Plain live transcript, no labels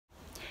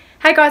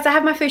Hey guys, I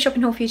have my food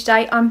shopping haul for you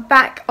today. I'm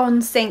back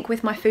on sync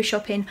with my food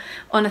shopping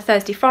on a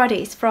Thursday.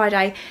 Friday, it's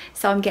Friday,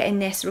 so I'm getting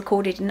this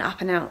recorded and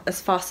up and out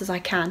as fast as I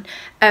can.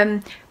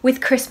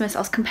 With Christmas, I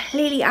was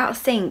completely out of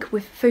sync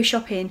with food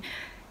shopping,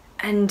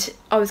 and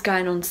I was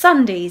going on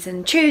Sundays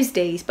and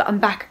Tuesdays, but I'm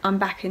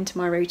back into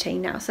my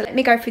routine now. So let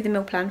me go through the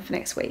meal plan for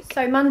next week.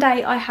 So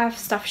Monday I have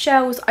stuffed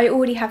shells. I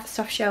already have the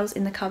stuffed shells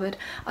in the cupboard.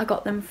 I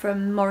got them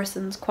from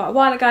Morrison's quite a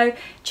while ago.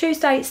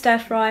 Tuesday, stir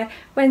fry.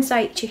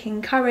 Wednesday,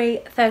 chicken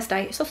curry.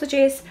 Thursday,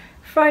 sausages.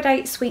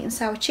 Friday, sweet and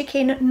sour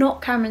chicken,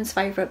 not Cameron's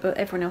favourite, but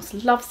everyone else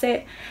loves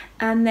it.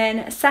 And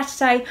then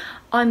Saturday,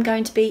 I'm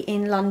going to be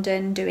in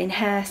London doing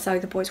hair, so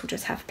the boys will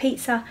just have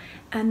pizza.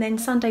 And then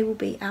Sunday will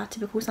be our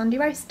typical Sunday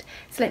roast.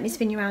 So let me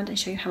spin you around and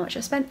show you how much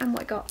I spent and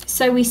what I got.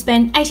 So we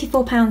spent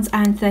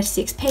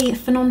 £84.36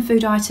 for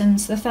non-food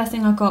items. The first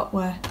thing I got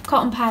were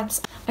cotton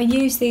pads. I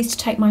use these to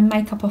take my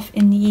makeup off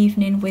in the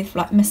evening with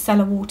like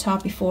micellar water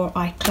before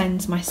I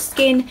cleanse my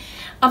skin.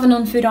 Other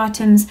non-food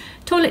items,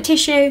 toilet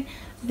tissue.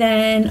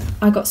 Then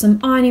I got some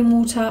ironing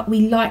water.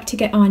 We like to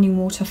get ironing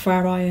water for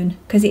our iron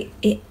because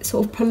it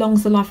sort of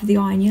prolongs the life of the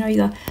iron. You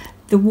know,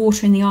 the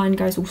water in the iron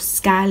goes all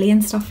scaly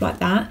and stuff like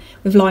that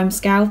with lime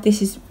scale.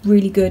 This is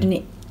really good and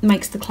it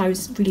makes the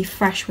clothes really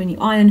fresh when you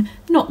iron.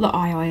 Not that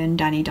I iron,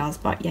 Danny does,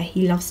 but yeah,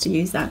 he loves to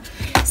use that.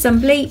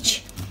 Some bleach,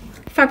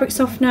 fabric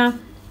softener,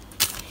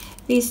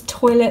 these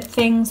toilet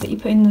things that you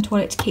put in the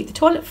toilet to keep the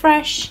toilet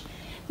fresh.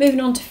 Moving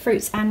on to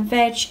fruits and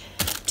veg,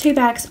 2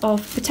 bags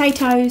of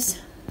potatoes,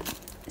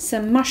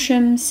 some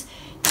mushrooms,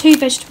 2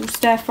 vegetable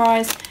stir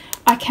fries.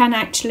 I can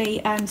actually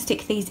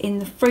stick these in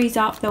the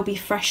freezer. They'll be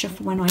fresher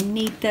for when I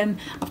need them.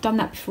 I've done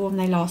that before and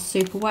they last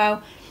super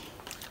well.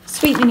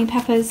 Sweet mini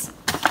peppers,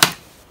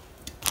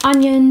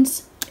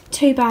 onions,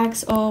 2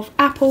 bags of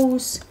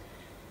apples,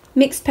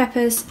 mixed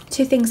peppers,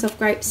 2 things of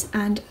grapes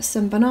and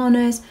some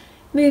bananas.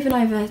 Moving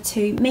over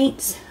to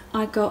meats,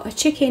 I got a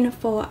chicken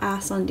for our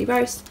Sunday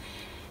roast,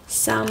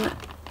 some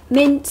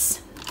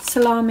mince,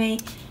 salami,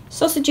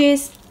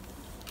 sausages.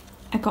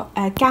 I got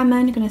a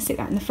gammon, I'm going to stick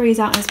that in the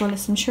freezer, as well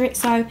as some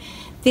chorizo.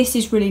 This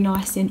is really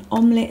nice in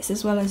omelettes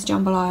as well as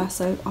jambalaya,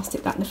 so I'll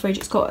stick that in the fridge.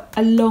 It's got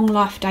a long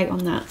life date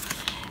on that.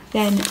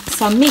 Then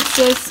some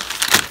pizzas,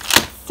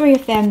 3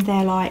 of them,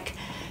 they're like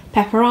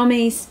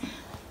pepperamis.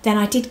 Then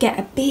I did get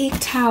a big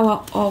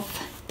tower of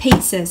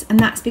pizzas, and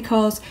that's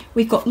because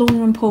we've got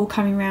Lorna and Paul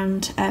coming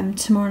around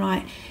tomorrow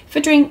night for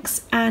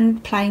drinks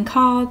and playing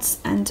cards,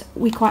 and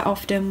we quite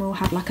often will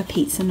have like a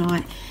pizza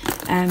night.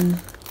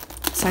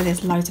 So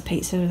there's loads of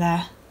pizza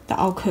there that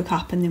I'll cook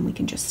up and then we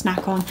can just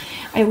snack on.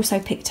 I also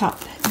picked up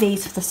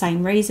these for the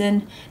same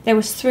reason. There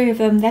was 3 of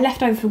them. They're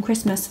left over from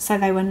Christmas, so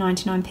they were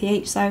 99p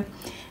each, so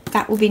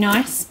that will be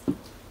nice.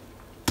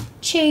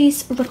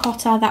 Cheese,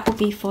 ricotta, that will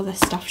be for the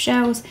stuffed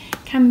shells.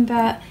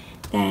 Camembert,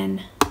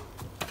 then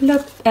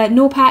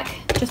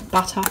Norpack, just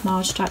butter,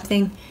 marge type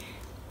thing.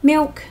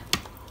 Milk,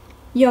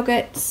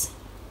 yogurts,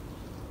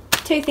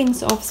 2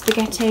 things of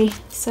spaghetti,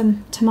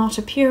 some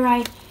tomato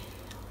puree,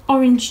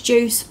 orange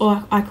juice,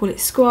 or I call it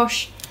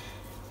squash,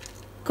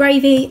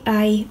 gravy,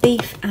 a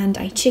beef and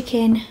a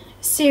chicken,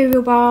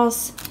 cereal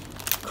bars,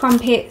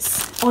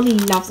 crumpets. Ollie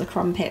loves a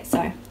crumpet,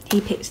 so he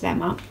picked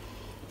them up.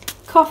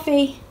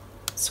 Coffee,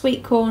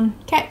 sweet corn,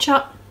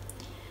 ketchup,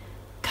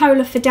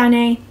 cola for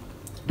Danny,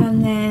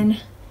 and then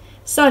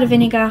cider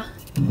vinegar,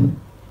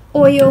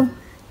 oil,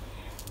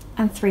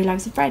 and 3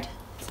 loaves of bread.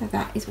 So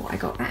that is what I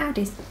got at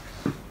Aldi's.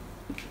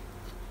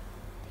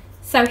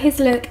 So here's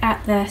a look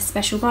at the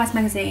Special Buys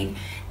magazine.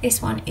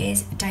 This one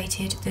is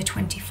dated the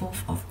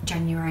 24th of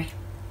January.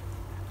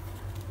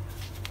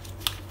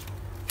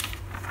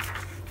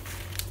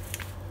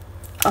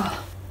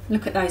 Oh,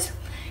 look at those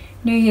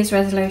New Year's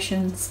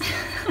resolutions.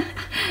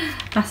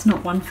 That's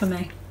not one for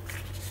me.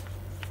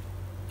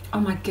 Oh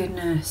my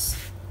goodness.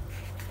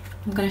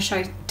 I'm going to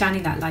show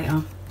Danny that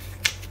later.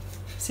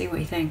 See what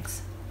he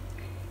thinks.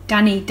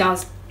 Danny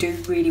does do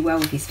really well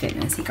with his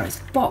fitness. He goes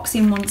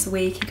boxing once a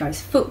week, he goes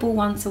football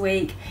once a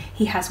week,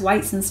 he has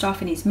weights and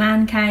stuff in his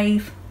man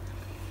cave.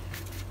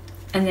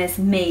 And there's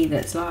me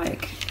that's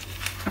like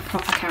a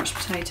proper couch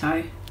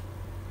potato.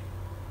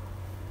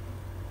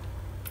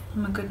 Oh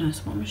my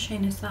goodness, what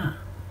machine is that?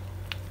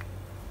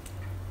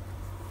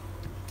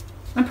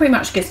 I'm pretty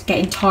much just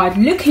getting tired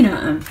looking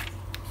at them.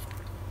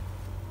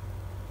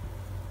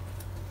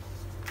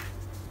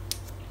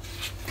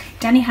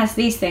 Danny has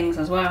these things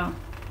as well.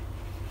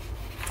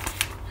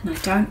 And I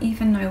don't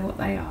even know what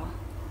they are.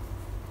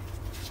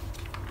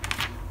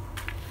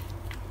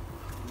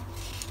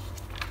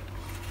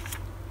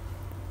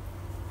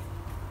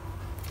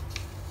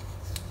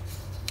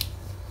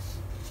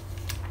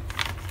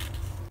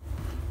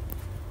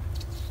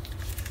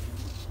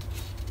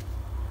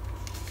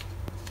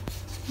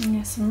 And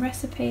there's some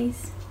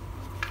recipes.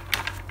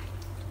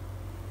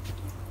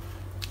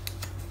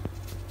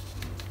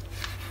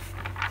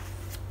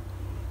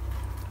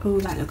 Oh,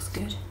 that looks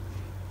good.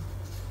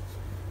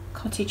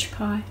 Cottage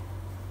pie.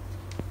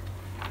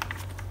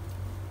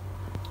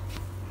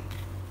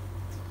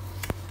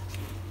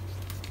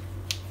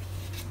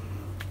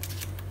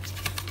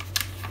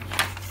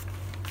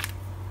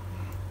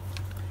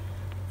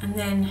 And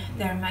then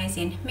their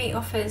amazing meat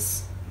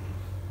offers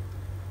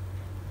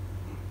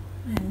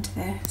and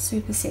their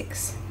Super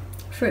 6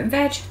 fruit and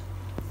veg.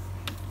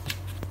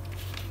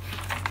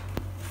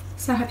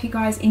 So I hope you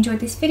guys enjoyed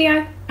this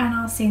video, and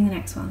I'll see you in the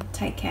next one.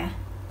 Take care.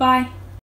 Bye.